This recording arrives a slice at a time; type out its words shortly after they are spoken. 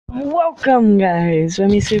Welcome, guys. Let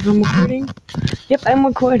me see if I'm recording. Yep, I'm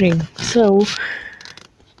recording. So,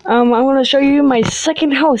 I'm gonna show you my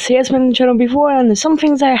second house. He has been on the channel before, and there's some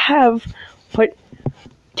things I have, but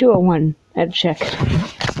 201 at check.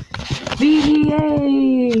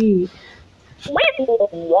 BBA!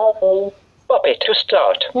 Puppet to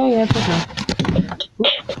start. Oh, yeah, okay.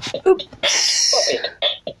 Oops. Puppet.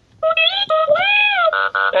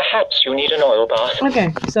 Perhaps you need an oil bath.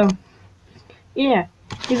 Okay, so, yeah,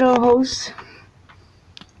 he's our host.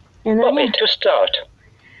 And then, Puppet to start.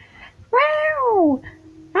 Wow!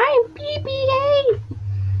 I'm BBA!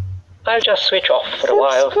 I'll just switch off for a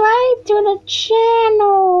while. Subscribe to the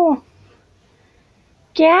channel!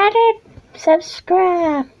 Get it?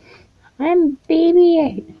 Subscribe! I'm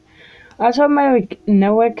BB8. I also have my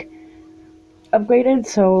network upgraded,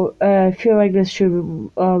 so I feel like this should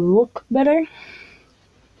look better.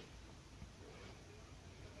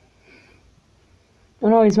 Oh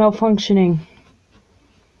no, it's malfunctioning.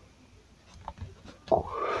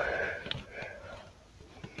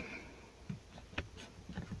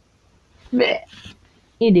 Blech.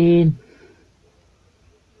 It did.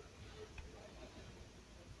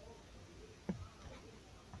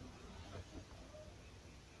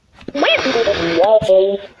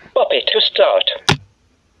 Puppet to start.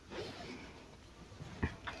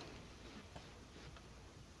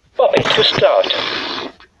 Puppet to start.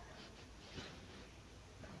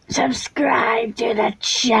 Subscribe to the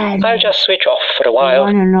channel. I'll just switch off for a I while.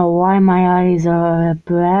 wanna know why my eyes are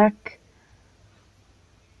black?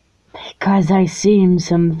 Because I seen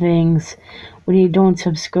some things when you don't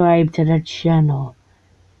subscribe to the channel.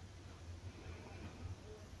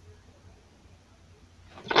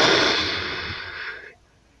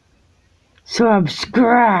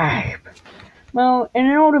 Subscribe! Well, in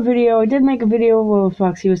an older video, I did make a video where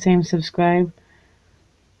Foxy was saying subscribe.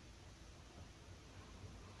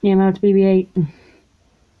 Yeah, now it's BB8.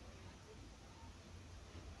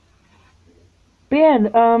 But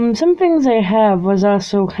yeah, some things I have was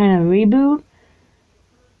also kind of reboot.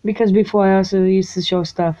 Because before I also used to show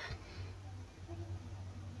stuff.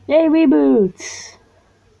 Yay, reboots!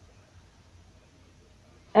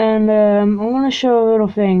 And I'm gonna show a little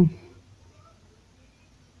thing.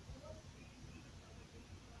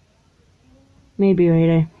 Maybe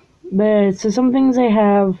later. But so some things I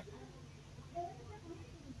have.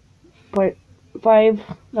 Part 5,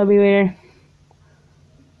 that'll be later.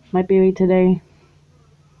 Might be late today.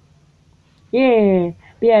 Yeah!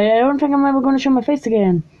 But yeah, I don't think I'm ever gonna show my face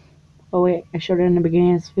again. Oh wait, I showed it in the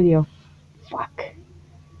beginning of this video. Fuck.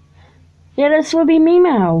 Yeah, this will be me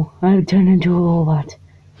now. I've turned into a robot.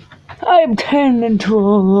 I've turned into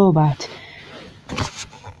a robot.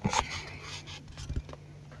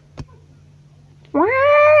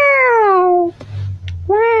 Wow!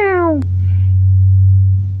 Wow!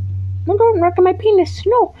 No, don't knock on my penis.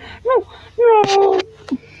 No! No! No!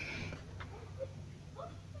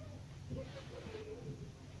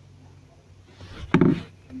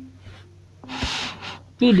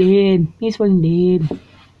 He did. He's fucking dead.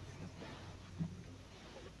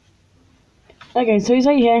 Okay, so he's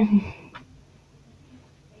right here.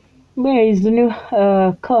 Yeah, he's the new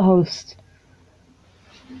co-host.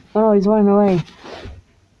 Oh no, he's running away.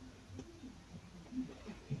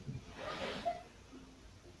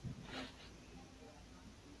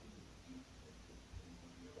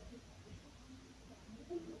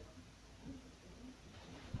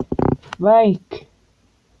 Like,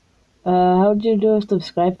 how'd you do a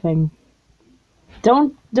subscribe thing?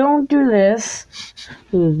 Don't do this.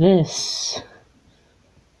 Do this.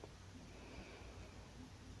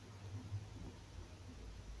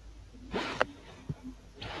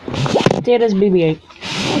 See, it is BB8.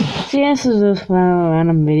 See, this is a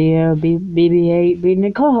random video. BB8 being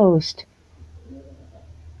the co-host.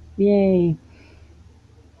 Yay.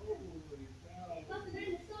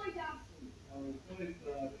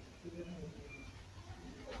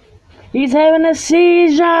 He's having a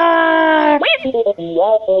seizure!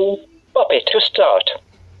 Puppet to start.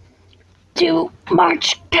 Too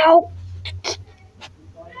much coke.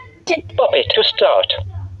 Puppet to start.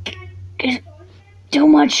 Too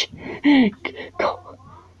much coke.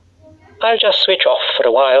 I'll just switch off for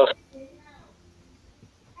a while.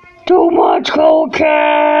 Too much cocaine!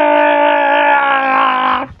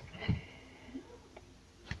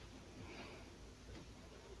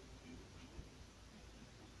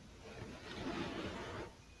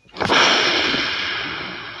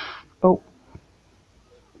 Oh.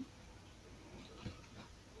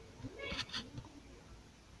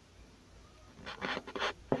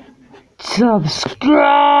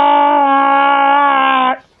 Subscribe!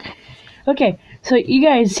 Okay, so you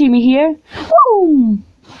guys see me here? Boom!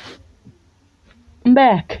 I'm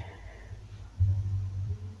back.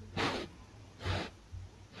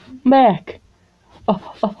 I'm back.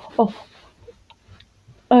 Oh.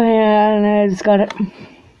 Oh yeah, and I just got it.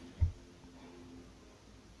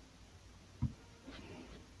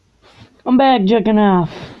 I'm back jerking off.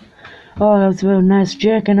 Oh, that was real nice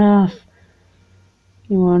jerking off.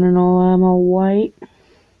 You wanna know why I'm all white?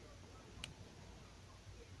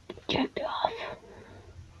 Jerked off.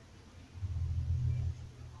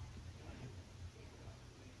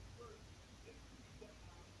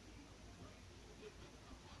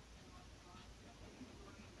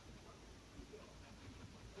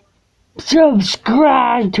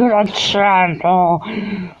 Subscribe to the channel.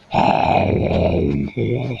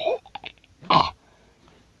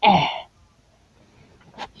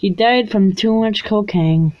 He died from too much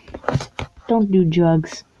cocaine. Don't do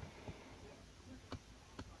drugs.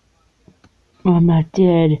 I'm not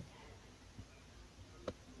dead.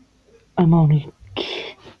 I'm only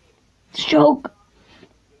stroke.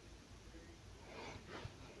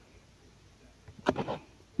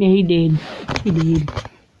 Yeah, he did. He did.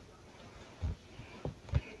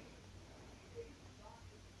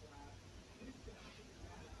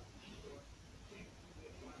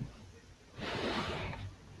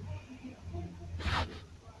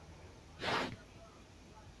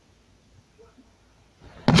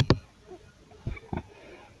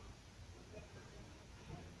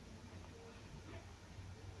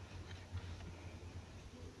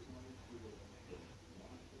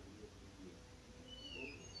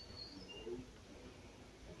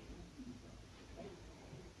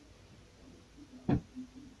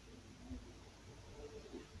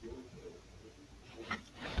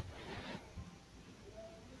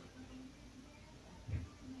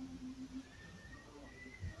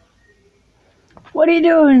 What are you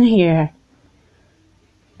doing here?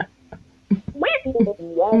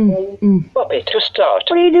 Bobby, to start.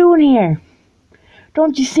 What are you doing here?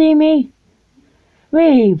 Don't you see me?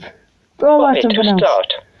 Leave. Go watch Bobby, to something else.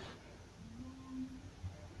 start.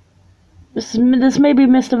 This may be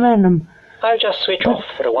Mr. Venom. I'll just switch off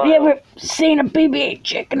for a while. Have you ever seen a BB-8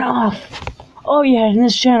 jerking off? Oh yeah, in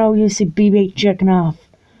this channel you see BB-8 jerking off.